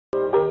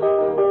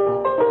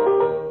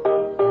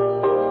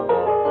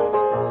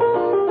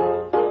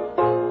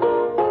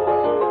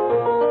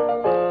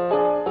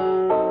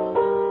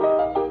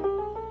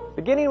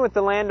Beginning with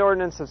the Land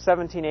Ordinance of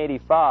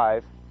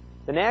 1785,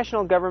 the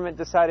national government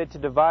decided to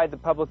divide the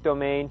public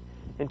domain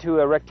into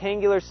a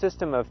rectangular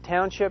system of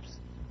townships,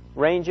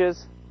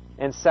 ranges,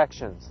 and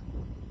sections.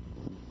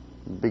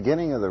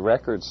 Beginning of the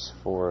records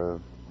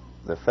for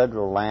the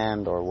federal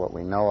land, or what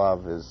we know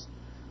of as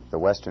the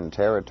Western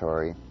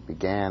Territory,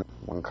 began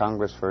when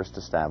Congress first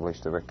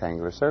established the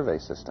rectangular survey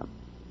system.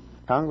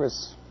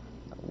 Congress,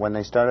 when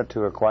they started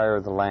to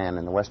acquire the land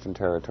in the Western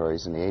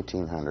Territories in the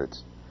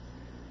 1800s,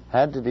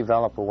 had to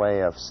develop a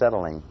way of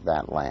settling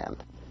that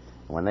land.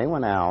 When they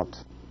went out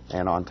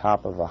and on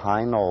top of a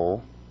high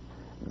knoll,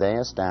 they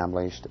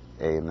established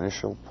an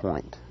initial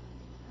point.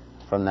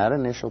 From that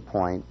initial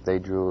point, they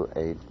drew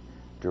a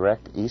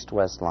direct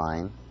east-west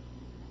line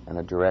and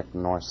a direct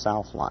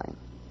north-south line.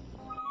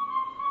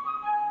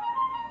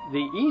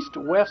 The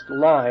east-west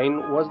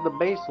line was the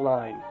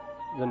baseline.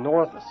 The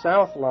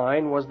north-south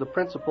line was the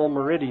principal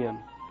meridian.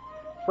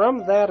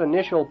 From that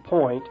initial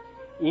point,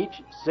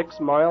 each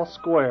 6-mile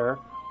square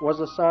was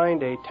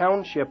assigned a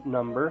township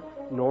number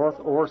north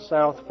or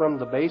south from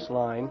the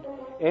baseline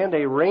and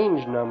a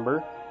range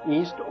number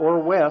east or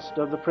west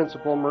of the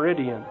principal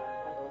meridian.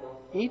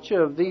 Each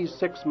of these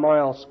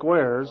 6-mile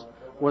squares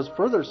was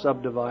further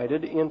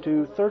subdivided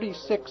into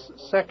 36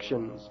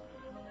 sections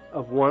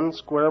of 1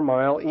 square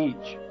mile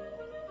each.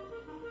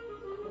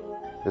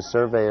 The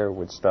surveyor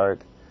would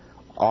start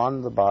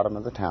on the bottom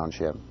of the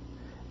township,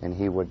 and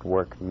he would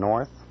work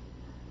north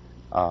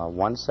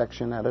 1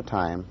 section at a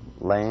time,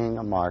 laying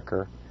a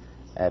marker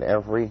at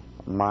every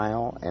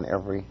mile and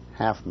every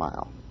half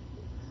mile.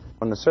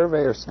 When the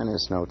surveyor sent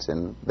his notes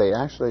in,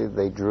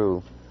 they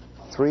drew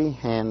 3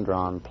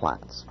 hand-drawn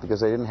plats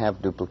because they didn't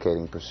have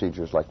duplicating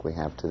procedures like we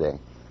have today.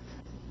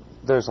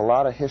 There's a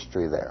lot of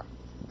history there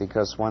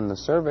because when the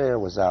surveyor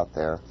was out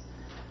there,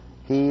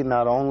 he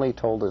not only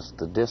told us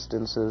the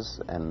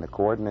distances and the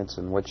coordinates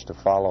in which to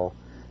follow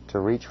to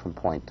reach from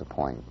point to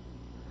point,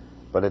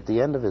 but at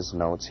the end of his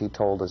notes he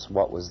told us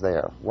what was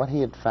there, what he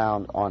had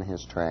found on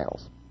his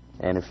trails.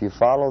 And if you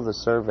follow the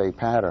survey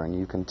pattern,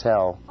 you can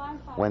tell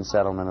when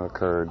settlement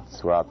occurred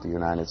throughout the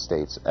United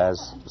States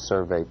as the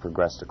survey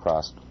progressed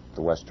across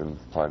the western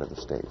part of the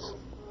states.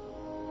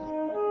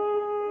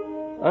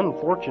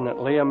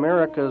 Unfortunately,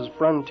 America's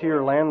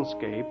frontier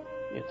landscape,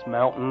 its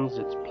mountains,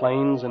 its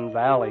plains and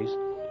valleys,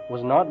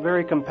 was not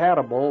very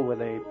compatible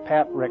with a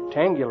pat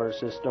rectangular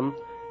system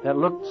that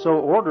looked so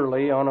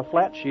orderly on a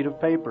flat sheet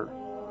of paper.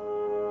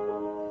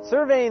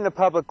 Surveying the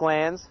public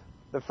lands,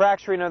 the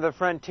fracturing of the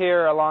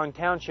frontier along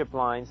township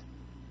lines,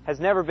 has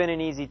never been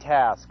an easy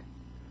task.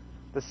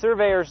 The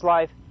surveyor's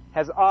life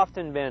has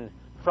often been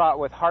fraught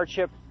with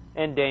hardship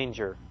and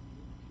danger.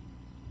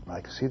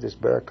 I could see this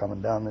bear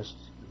coming down this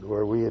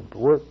where we had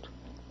worked.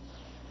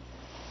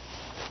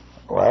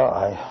 Well,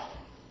 I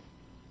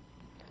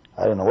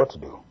didn't know what to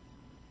do.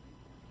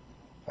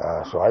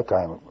 So I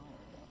climbed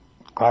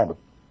a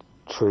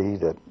tree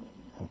that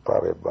was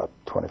probably about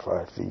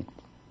 25 feet.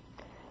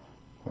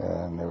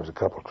 And there was a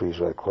couple of trees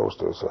right close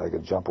to us, so I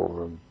could jump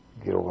over and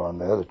get over on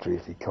the other tree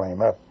if he came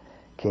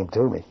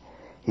to me.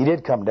 He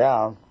did come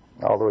down,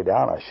 all the way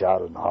down. I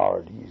shouted and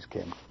hollered. He just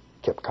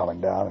kept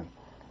coming down and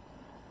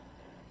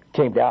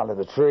came down to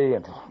the tree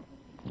and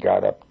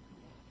got up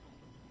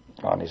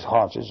on his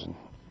haunches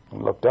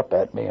and looked up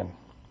at me and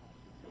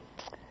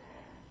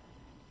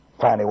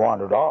finally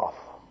wandered off.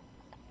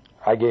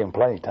 I gave him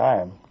plenty of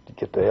time to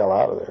get the hell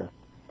out of there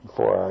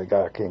before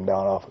I came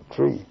down off the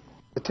tree.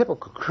 The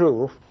typical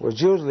crew was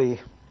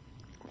usually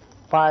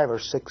 5 or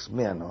 6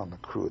 men on the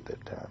crew at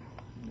that time,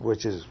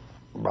 which is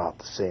about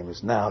the same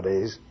as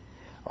nowadays,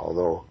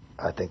 although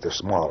I think they're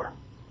smaller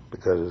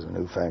because of the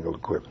newfangled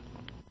equipment.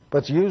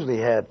 But you usually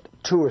had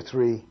 2 or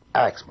 3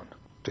 axemen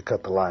to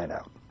cut the line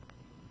out,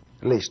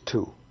 at least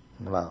 2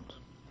 in the mountains.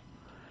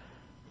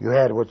 You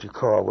had what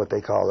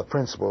they call the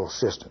principal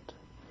assistant,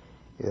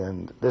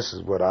 and this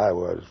is what I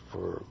was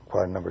for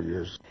quite a number of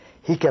years.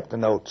 He kept the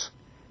notes,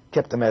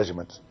 kept the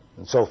measurements,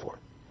 and so forth.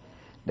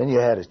 Then you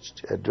had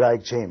a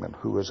drag chainman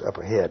who was up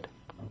ahead.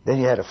 Then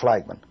you had a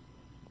flagman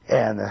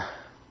and a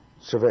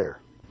surveyor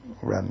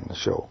running the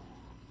show.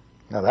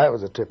 Now that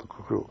was a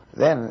typical crew.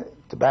 Then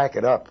to back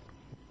it up,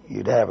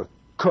 you'd have a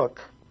cook,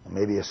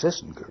 maybe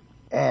assistant cook,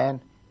 and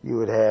you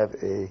would have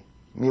a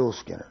mule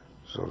skinner,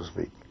 so to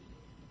speak.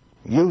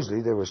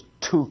 Usually there was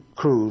 2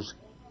 crews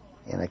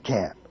in a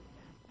camp.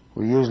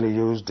 We usually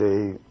used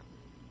in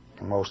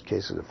most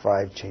cases, a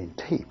 5-chain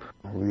tape.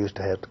 We used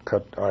to have to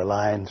cut our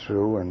line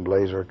through and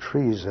blaze our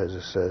trees, as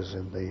it says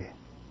in the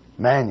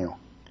manual.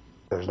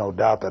 There's no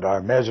doubt that our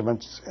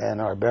measurements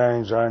and our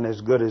bearings aren't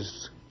as good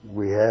as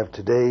we have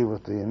today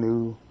with the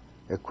new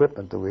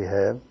equipment that we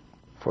have.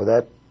 For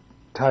that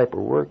type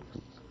of work,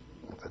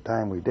 at the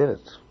time we did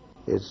it,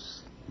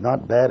 it's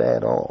not bad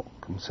at all,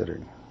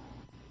 considering.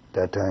 At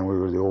that time we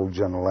were the old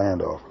General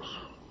Land Office.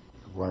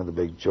 One of the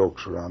big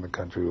jokes around the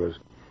country was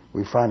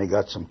we finally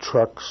got some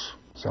trucks.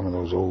 Some of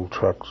those old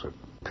trucks that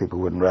people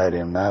wouldn't ride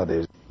in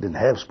nowadays didn't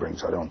have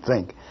springs, I don't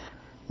think.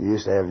 You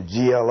used to have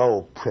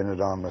GLO printed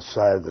on the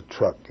side of the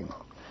truck, you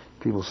know.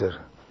 People said,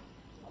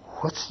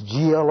 what's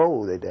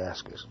GLO, they'd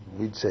ask us.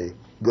 We'd say,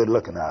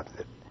 good-looking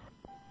outfit.